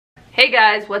Hey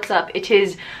guys, what's up? It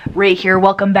is Ray here.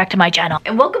 Welcome back to my channel.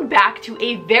 And welcome back to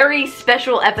a very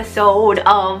special episode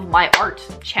of my art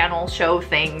channel show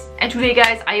thing. And today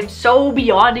guys, I am so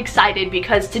beyond excited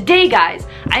because today guys,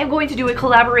 I am going to do a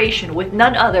collaboration with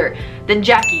none other than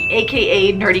Jackie,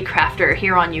 aka Nerdy Crafter,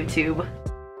 here on YouTube.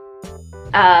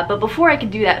 But before I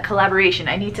can do that collaboration,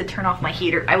 I need to turn off my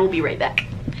heater. I will be right back.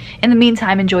 In the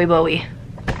meantime, enjoy Bowie.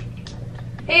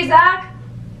 Hey Zach,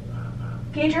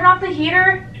 can you turn off the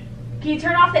heater? Can you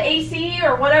turn off the AC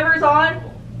or whatever's on?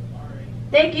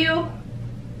 Thank you.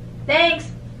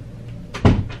 Thanks.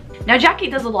 Now Jackie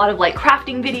does a lot of like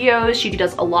crafting videos. She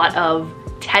does a lot of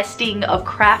testing of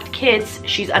craft kits.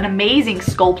 She's an amazing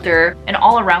sculptor, and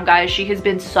all around guys, she has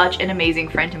been such an amazing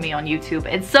friend to me on YouTube.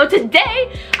 And so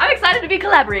today I'm excited to be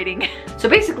collaborating. So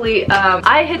basically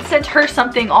I had sent her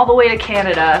something all the way to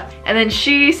Canada, and then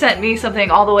she sent me something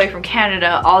all the way from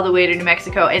Canada all the way to New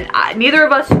Mexico, and neither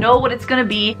of us know what it's gonna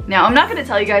be. Now I'm not gonna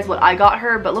tell you guys what I got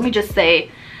her, but let me just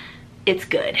say it's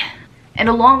good. And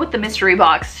along with the mystery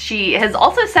box, she has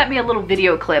also sent me a little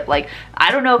video clip. Like, I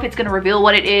don't know if it's gonna reveal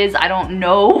what it is. I don't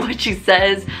know what she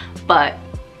says, but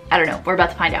I don't know. We're about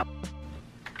to find out.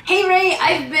 Hey Ray,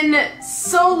 I've been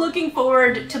so looking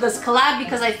forward to this collab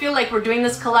because I feel like we're doing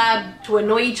this collab to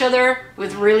annoy each other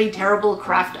with really terrible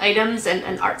craft items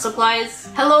and art supplies.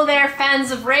 Hello there,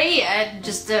 fans of Ray.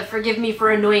 Just forgive me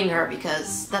for annoying her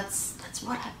because that's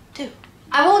what I do.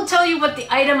 I won't tell you what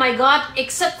the item I got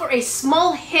except for a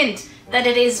small hint that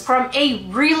it is from a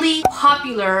really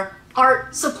popular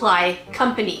art supply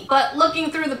company. But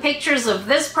looking through the pictures of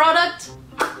this product,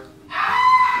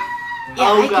 yeah,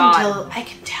 oh, I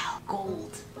can tell.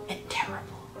 Gold and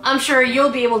terrible. I'm sure you'll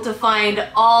be able to find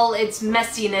all its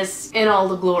messiness in all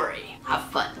the glory. Have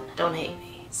fun. Don't hate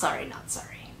me. Sorry, not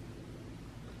sorry.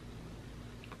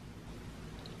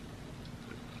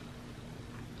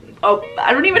 Oh,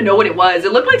 I don't even know what it was.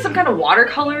 It looked like some kind of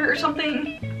watercolor or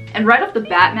something. And right off the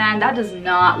bat, man, that does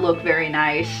not look very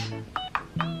nice.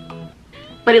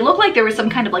 But it looked like there was some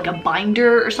kind of like a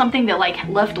binder or something that like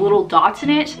left little dots in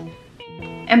it.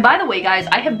 And by the way, guys,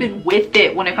 I have been with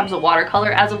it when it comes to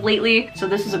watercolor as of lately. So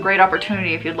this is a great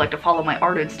opportunity if you'd like to follow my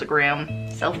art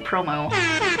Instagram. Self-promo.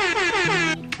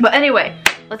 But anyway,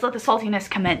 let's let the saltiness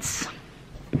commence.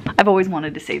 I've always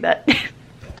wanted to say that.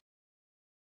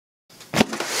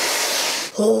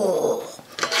 Oh.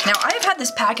 Now I've had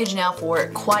this package now for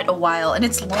quite a while and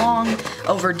it's long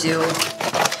overdue.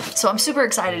 So I'm super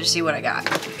excited to see what I got.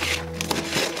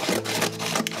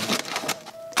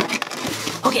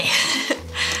 Okay.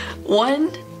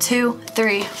 1, 2,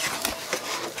 3.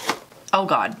 Oh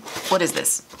God, what is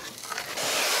this?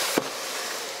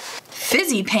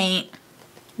 Fizzy paint?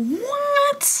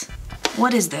 What?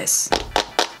 What is this?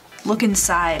 Look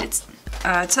inside.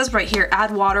 It says right here,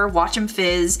 add water, watch them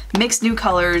fizz, mix new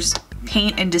colors,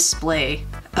 paint and display.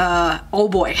 Oh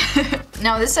boy.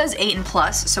 Now this says 8 and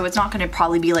plus, so it's not gonna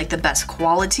probably be like the best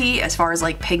quality as far as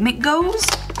like pigment goes.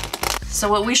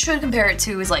 So what we should compare it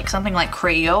to is like something like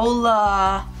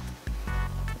Crayola.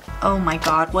 Oh my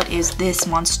God, what is this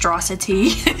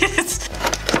monstrosity?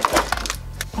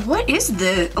 What is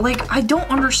this? Like, I don't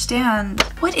understand.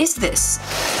 What is this?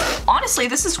 Honestly,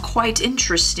 this is quite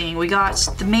interesting. We got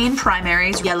the main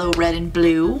primaries, yellow, red, and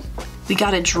blue. We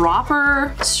got a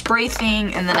dropper, spray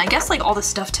thing, and then I guess like all the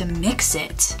stuff to mix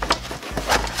it.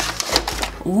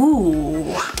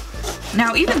 Ooh.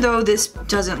 Now, even though this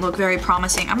doesn't look very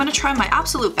promising, I'm gonna try my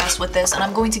absolute best with this and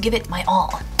I'm going to give it my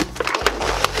all.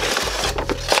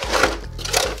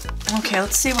 Okay,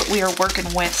 let's see what we are working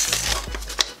with.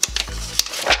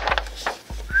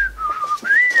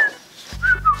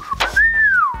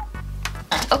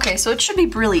 Okay, so it should be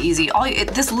really easy.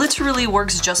 This literally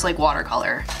works just like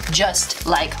watercolor. Just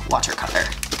like watercolor.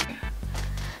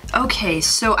 Okay,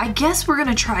 so I guess we're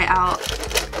gonna try out...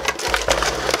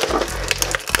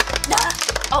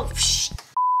 Oh, shh.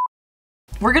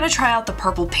 We're gonna try out the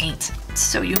purple paint.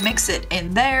 So you mix it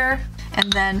in there,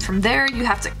 and then from there you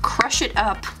have to crush it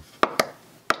up.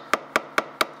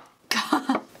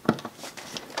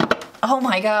 Oh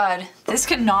my God, this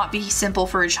cannot be simple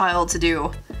for a child to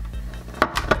do.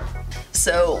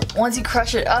 So once you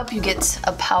crush it up, you get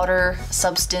a powder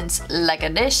substance like a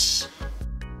dish.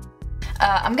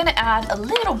 I'm gonna add a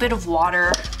little bit of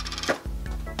water.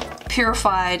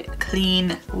 Purified,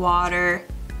 clean water.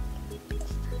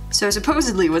 So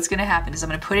supposedly what's gonna happen is I'm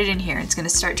gonna put it in here. It's gonna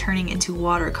start turning into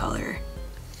watercolor.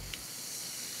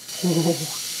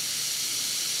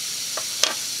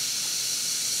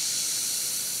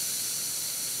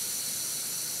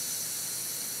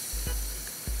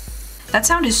 That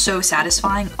sound is so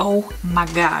satisfying. Oh my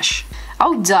gosh.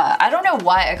 Oh, duh. I don't know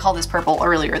why I called this purple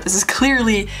earlier. This is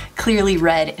clearly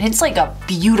red, and it's like a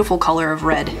beautiful color of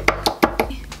red.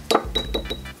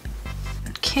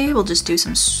 Okay, we'll just do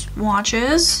some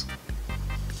swatches.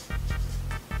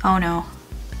 Oh no.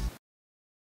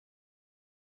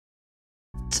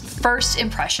 First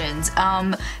impressions,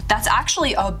 that's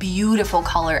actually a beautiful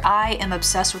color. I am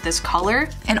obsessed with this color,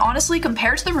 and honestly,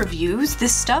 compared to the reviews,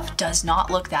 this stuff does not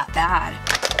look that bad.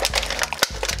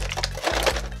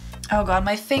 Oh god,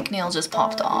 my fake nail just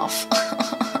popped off.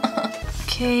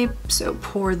 Okay, so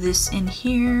pour this in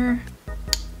here.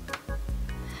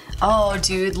 Oh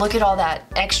dude, look at all that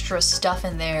extra stuff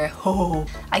in there. Oh,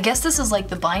 I guess this is like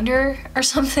the binder or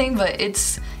something, but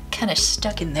it's kind of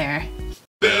stuck in there.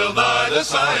 Bill Nye the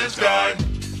Science Guy.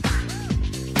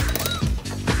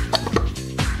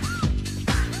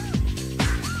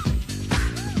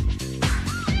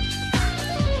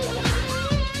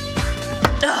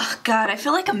 Ugh, God, I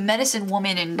feel like a medicine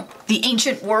woman in the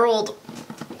ancient world.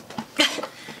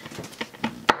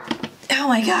 Oh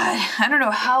my god, I don't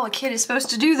know how a kid is supposed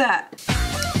to do that.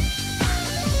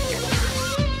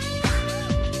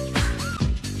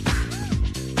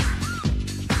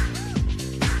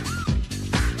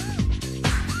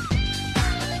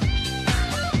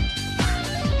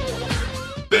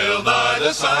 Bill Nye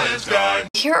the Science Guy.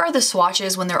 Here are the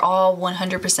swatches when they're all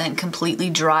 100% completely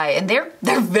dry, and they're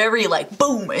very like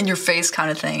boom in your face kind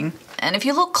of thing. And if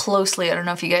you look closely, I don't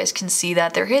know if you guys can see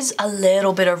that, there is a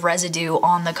little bit of residue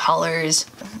on the colors.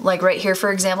 Like right here,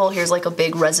 for example, here's like a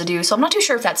big residue. So I'm not too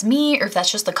sure if that's me or if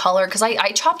that's just the color, because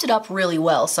I chopped it up really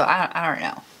well, so I don't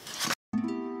know.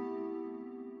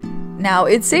 Now,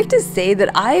 it's safe to say that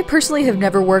I personally have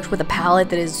never worked with a palette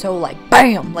that is so like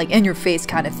BAM, like in your face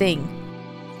kind of thing.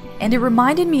 And it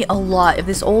reminded me a lot of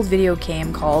this old video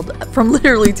game from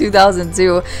literally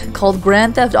 2002, called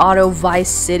Grand Theft Auto Vice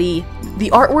City.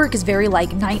 The artwork is very like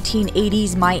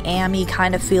 1980s Miami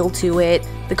kind of feel to it.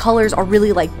 The colors are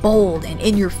really like bold and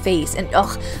in your face, and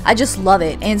ugh, I just love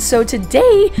it. And so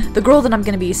today, the girl that I'm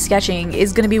going to be sketching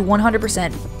is going to be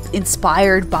 100%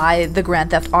 inspired by the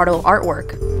Grand Theft Auto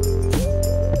artwork.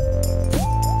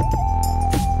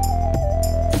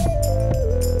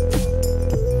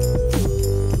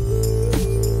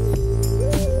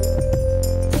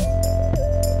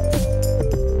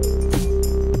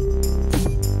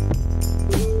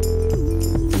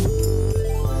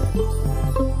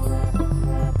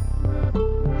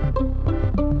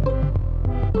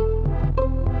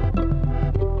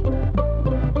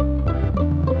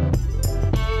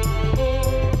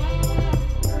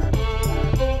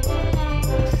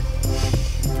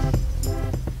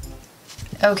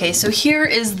 Okay, so here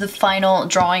is the final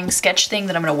drawing sketch thing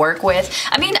that I'm gonna work with.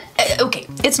 I mean, okay,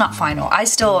 it's not final. I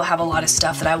still have a lot of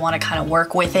stuff that I wanna kind of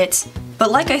work with it.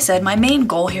 But like I said, my main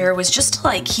goal here was just to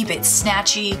like keep it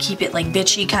snatchy, keep it like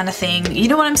bitchy kind of thing. You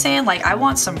know what I'm saying? Like I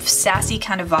want some sassy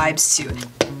kind of vibes to it.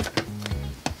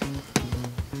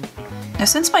 Now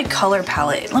since my color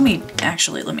palette, let me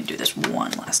do this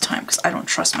one last time because I don't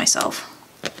trust myself.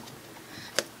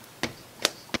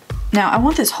 Now, I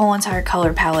want this whole entire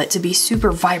color palette to be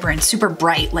super vibrant, super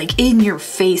bright, like in your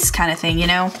face kind of thing, you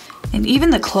know? And even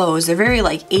the clothes, they're very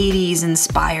like 80s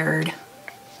inspired.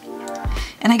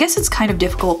 And I guess it's kind of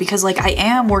difficult because like I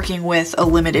am working with a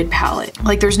limited palette.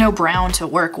 Like there's no brown to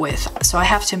work with, so I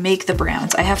have to make the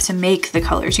browns, I have to make the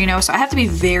colors, you know? So I have to be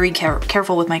very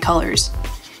careful with my colors.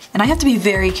 And I have to be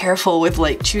very careful with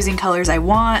like choosing colors I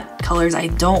want, colors I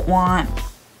don't want.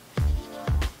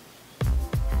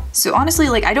 So honestly,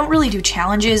 like I don't really do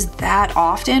challenges that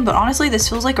often, but honestly this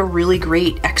feels like a really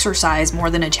great exercise more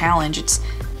than a challenge.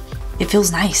 It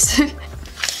feels nice.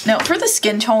 Now for the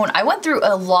skin tone, I went through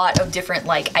a lot of different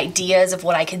like ideas of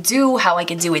what I could do, how I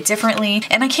could do it differently,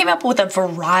 and I came up with a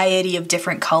variety of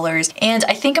different colors, and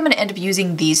I think I'm gonna end up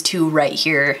using these two right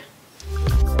here.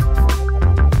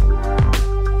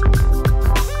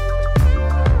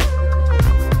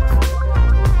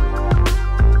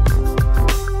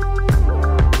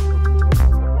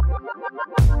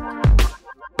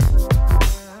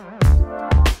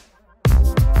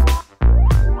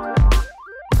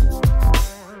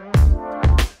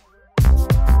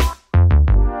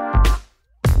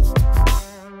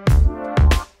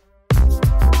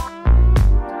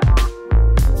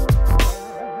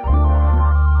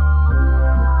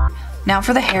 Now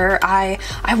for the hair, I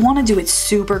want to do it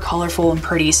super colorful and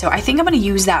pretty, so I think I'm going to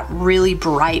use that really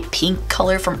bright pink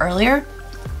color from earlier.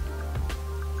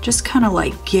 Just kind of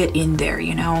like get in there,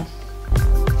 you know?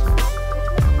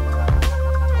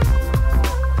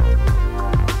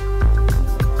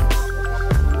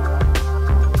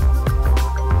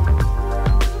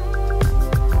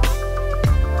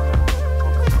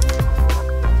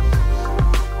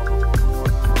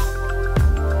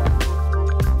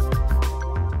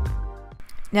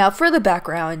 Now for the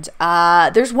background,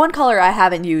 there's one color I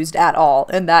haven't used at all,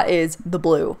 and that is the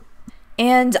blue.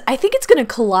 And I think it's gonna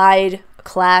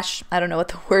clash, I don't know what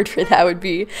the word for that would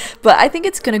be, but I think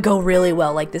it's gonna go really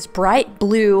well, like this bright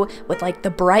blue with like the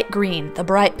bright green, the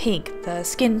bright pink, the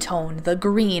skin tone, the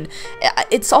green.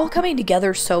 It's all coming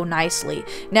together so nicely.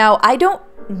 Now, I don't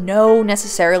know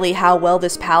necessarily how well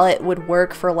this palette would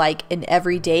work for like an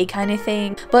everyday kind of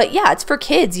thing, but yeah, it's for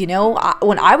kids, you know.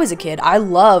 When I was a kid, I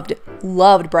loved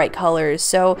bright colors,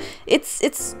 so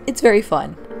it's very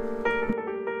fun.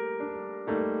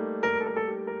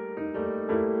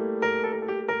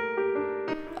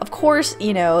 Of course,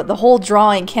 you know, the whole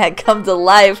drawing can't come to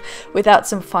life without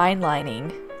some fine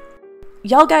lining.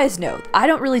 Y'all guys know, I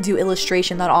don't really do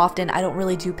illustration that often, I don't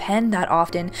really do pen that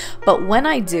often, but when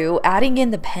I do, adding in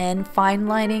the pen fine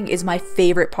lining is my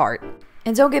favorite part.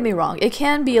 And don't get me wrong, it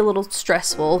can be a little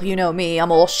stressful, you know me, I'm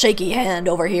a little shaky hand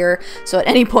over here, so at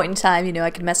any point in time, you know,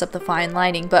 I can mess up the fine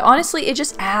lining, but honestly, it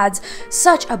just adds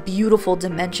such a beautiful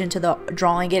dimension to the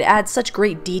drawing, it adds such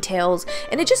great details,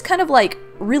 and it just kind of like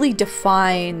really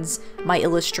defines my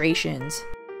illustrations.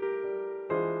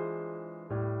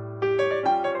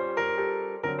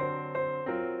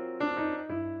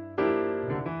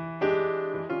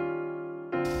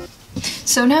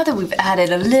 So now that we've added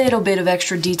a little bit of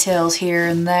extra details here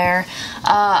and there,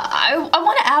 I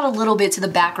want to add a little bit to the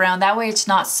background, that way it's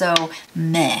not so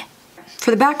meh.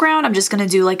 For the background, I'm just going to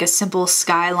do like a simple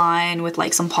skyline with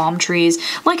like some palm trees.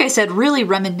 Like I said, really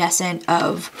reminiscent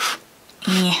of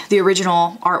the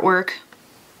original artwork.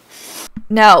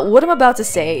 Now, what I'm about to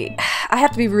say, I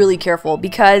have to be really careful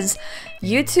because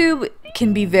YouTube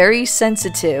can be very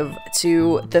sensitive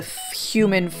to the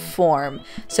human form.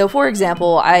 So for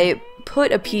example, I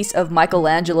put a piece of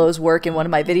Michelangelo's work in one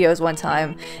of my videos one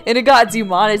time and it got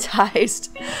demonetized.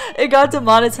 It got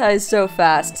demonetized so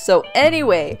fast. So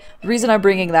anyway, the reason I'm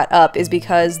bringing that up is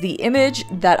because the image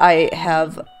that I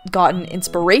have gotten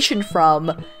inspiration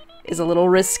from is a little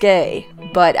risque,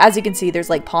 but as you can see, there's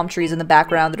like palm trees in the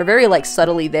background that are very like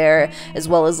subtly there, as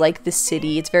well as like the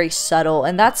city. It's very subtle,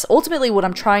 and that's ultimately what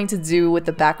I'm trying to do with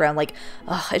the background. Like,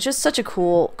 it's just such a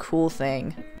cool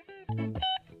thing.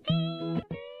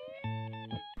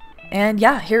 And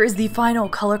yeah, here is the final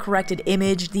color corrected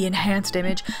image, the enhanced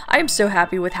image. I am so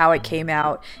happy with how it came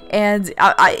out, and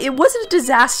it wasn't a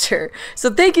disaster.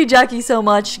 So thank you, Jackie, so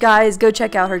much. Guys, go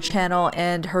check out her channel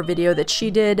and her video that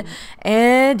she did.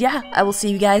 And yeah, I will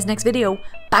see you guys next video.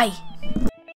 Bye.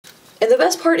 And the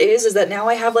best part is that now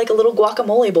I have like a little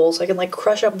guacamole bowl so I can like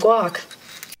crush up guac.